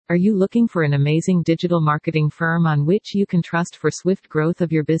Are you looking for an amazing digital marketing firm on which you can trust for swift growth of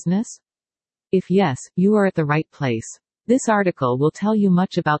your business? If yes, you are at the right place. This article will tell you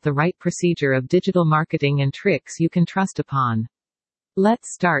much about the right procedure of digital marketing and tricks you can trust upon.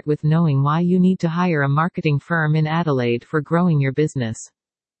 Let's start with knowing why you need to hire a marketing firm in Adelaide for growing your business.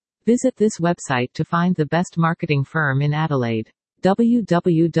 Visit this website to find the best marketing firm in Adelaide.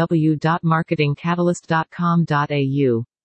 www.marketingcatalyst.com.au